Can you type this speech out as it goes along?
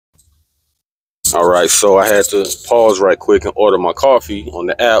All right, so I had to pause right quick and order my coffee on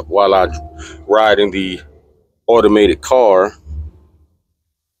the app while I ride in the automated car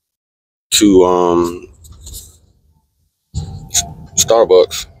to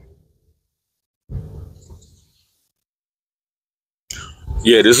Starbucks.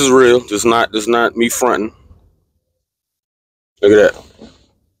 Yeah, this is real. This is not me fronting. Look at that.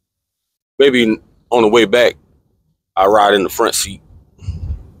 Maybe on the way back, I ride in the front seat.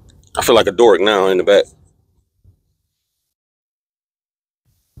 I feel like a dork now in the back.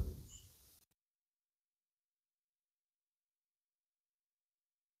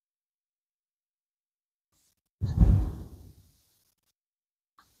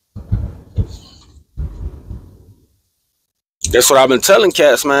 That's what I've been telling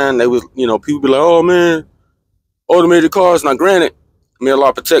cats, man. They was, people be like, "Oh man, automated cars." Now, granted, may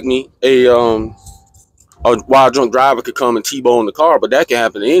Allah protect me. A wild drunk driver could come and T-bone the car, but that can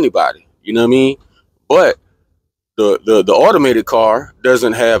happen to anybody. You know what I mean? But the automated car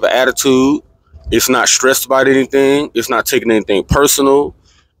doesn't have an attitude. It's not stressed about anything. It's not taking anything personal,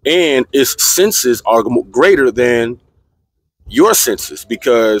 and its senses are greater than your senses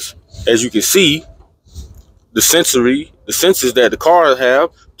because, as you can see, the senses that the cars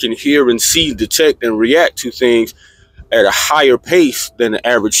have can hear and see, detect, and react to things at a higher pace than the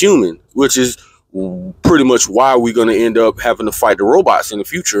average human, which is pretty much why we're going to end up having to fight the robots in the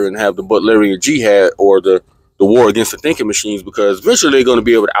future and have the Butlerian jihad or the war against the thinking machines, because eventually they're going to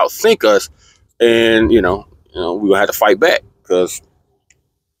be able to outthink us, and we're going to have to fight back because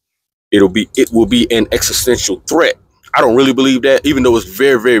it will be an existential threat. I don't really believe that, even though it's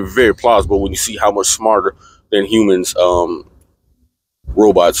very, very, very plausible when you see how much smarter than humans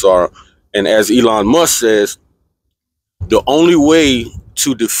robots are. And as Elon Musk says, the only way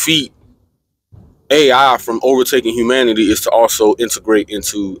to defeat AI from overtaking humanity is to also integrate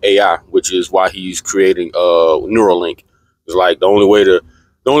into AI, which is why he's creating Neuralink. It's like the only way to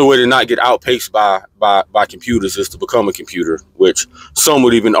not get outpaced by computers is to become a computer, which some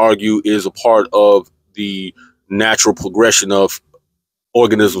would even argue is a part of the natural progression of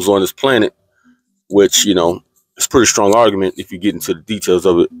organisms on this planet, which it's a pretty strong argument if you get into the details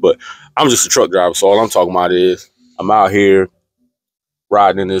of it. But I'm just a truck driver, so all I'm talking about is I'm out here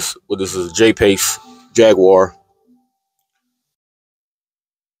riding in this is a J-Pace Jaguar.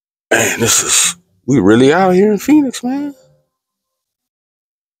 Man, we really out here in Phoenix, man.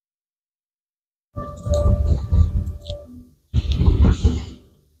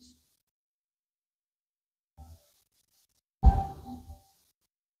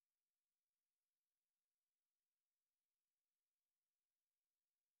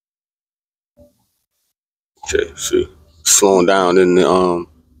 Okay, see, slowing down in the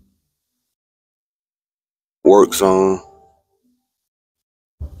work zone.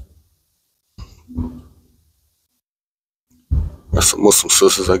 Got some Muslim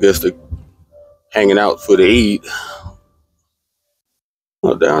sisters, I guess they hanging out for the Eid.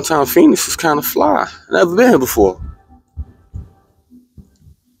 Well, downtown Phoenix is kind of fly. Never been here before.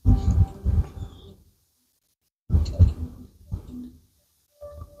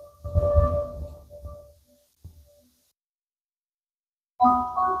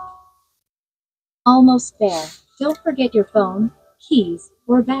 Almost there. Don't forget your phone, keys,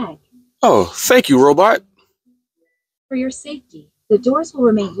 or bag. Oh, thank you, robot. For your safety, the doors will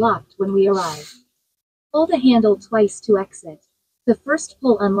remain locked when we arrive. Pull the handle twice to exit. The first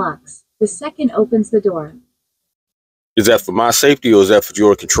pull unlocks, the second opens the door. Is that for my safety or is that for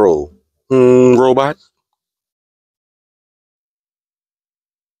your control? Robot?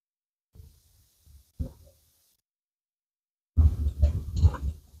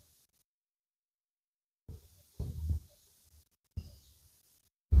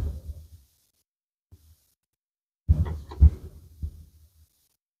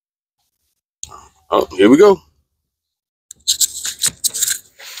 Oh, here we go.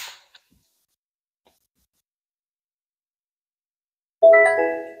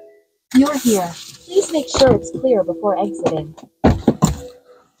 You're here. Please make sure it's clear before exiting.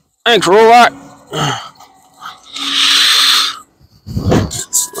 Thanks, robot.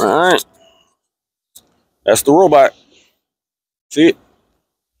 All right. That's the robot. See it?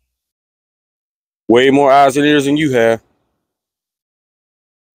 Way more eyes and ears than you have.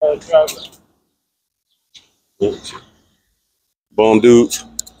 Bum dudes.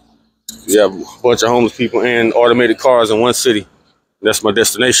 You have a bunch of homeless people and automated cars in one city. That's my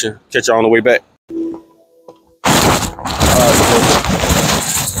destination. Catch y'all on the way back.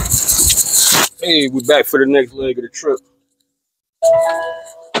 Hey, we're back for the next leg of the trip.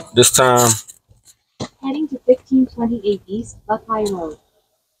 This time, Heading to 1528 East Buckeye Road.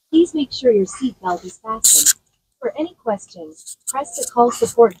 Please make sure your seatbelt is fastened. For any questions, press the call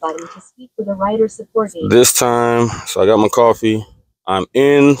support button to speak with a rider support agent. This time, so I got my coffee. I'm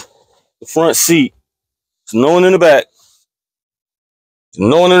in the front seat. There's no one in the back. There's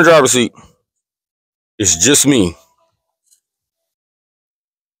no one in the driver's seat. It's just me.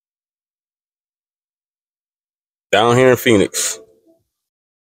 Down here in Phoenix.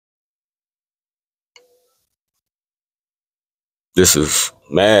 This is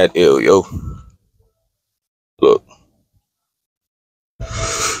mad ill, yo. Look.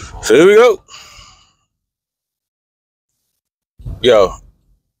 So here we go. Yo.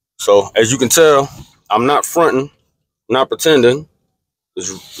 So as you can tell, I'm not fronting, not pretending.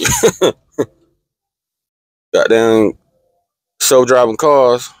 Goddamn self-driving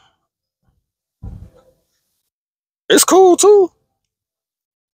cars. It's cool too.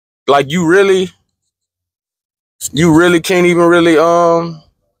 Like you really can't even really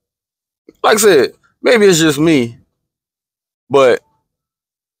like I said, maybe it's just me, but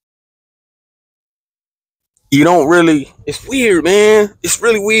you don't really, it's weird, man. It's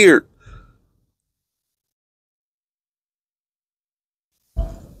really weird.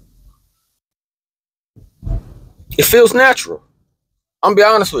 It feels natural. I'm gonna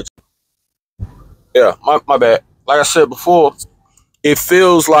be honest with you. Yeah, my bad. Like I said before, it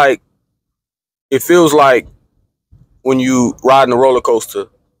feels like when you riding a roller coaster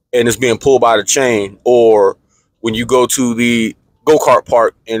and it's being pulled by the chain, or when you go to the go-kart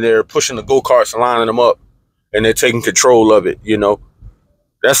park and they're pushing the go-karts and lining them up and they're taking control of it, you know.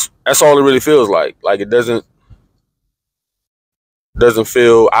 That's all it really feels like. Like it doesn't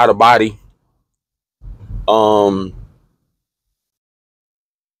feel out of body. Um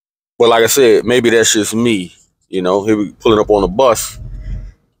but like I said, maybe that's just me, you know. Here we pulling up on a bus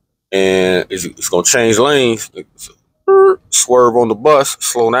and it's gonna change lanes. Swerve on the bus,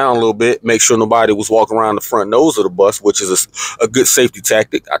 slow down a little bit, make sure nobody was walking around the front nose of the bus, which is a good safety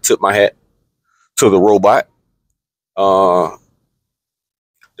tactic. I tip my hat to the robot.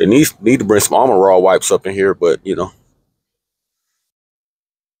 They need to bring some Armor Raw wipes up in here, but you know,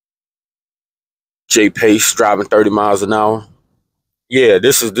 J Pace driving 30 miles an hour. Yeah,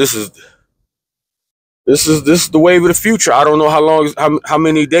 this is the wave of the future. I don't know how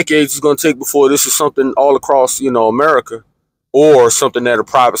many decades it's going to take before this is something all across, you know, America, or something that a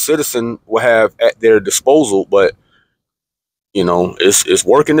private citizen will have at their disposal. But you know, it's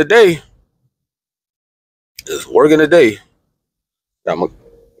working today. It's working today.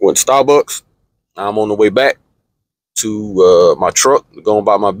 Went to Starbucks. I'm on the way back to my truck, going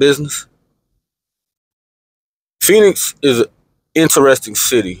about my business. Phoenix is an interesting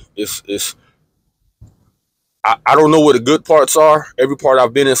city. I don't know what the good parts are. Every part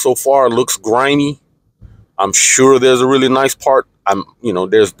I've been in so far looks grimy. I'm sure there's a really nice part.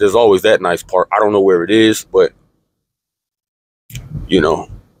 There's always that nice part. I don't know where it is, but you know,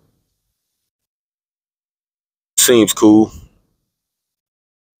 seems cool.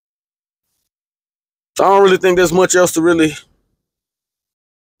 So I don't really think there's much else to really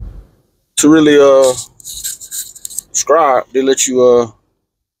describe. They let you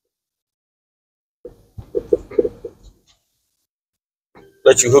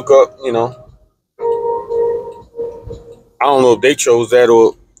hook up, you know. I don't know if they chose that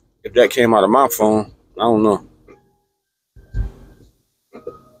or if that came out of my phone. I don't know.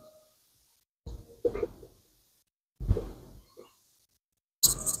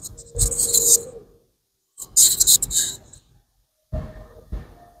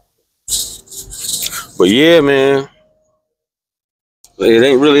 But yeah, man, it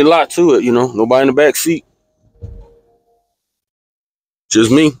ain't really a lot to it, you know. Nobody in the back seat.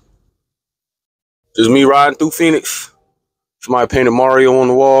 Just me. Just me riding through Phoenix. Somebody painted Mario on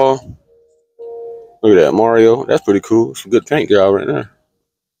the wall. Look at that, Mario. That's pretty cool. Some good paint job right there.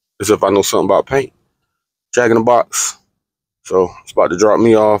 As if I know something about paint. Jack in the Box. So it's about to drop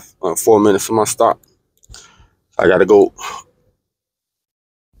me off 4 minutes from my stop. I gotta go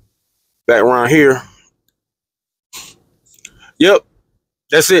back around here. Yep,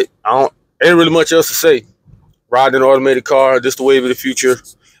 that's it. Ain't really much else to say. Riding an automated car, this the wave of the future.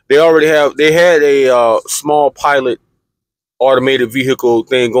 They had a small pilot automated vehicle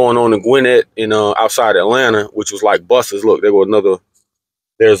thing going on in Gwinnett in outside Atlanta, which was like buses. Look,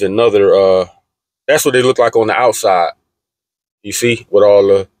 there's another that's what they look like on the outside. You see, with all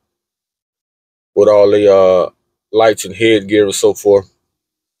the lights and headgear and so forth.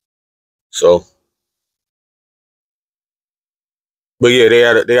 So, but yeah, they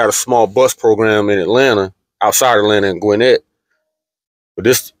had a small bus program in Atlanta, outside Atlanta in Gwinnett. But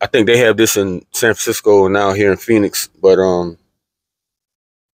this, I think they have this in San Francisco and now here in Phoenix. But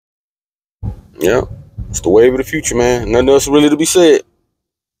Yeah. It's the wave of the future, man. Nothing else really to be said.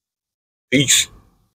 Peace.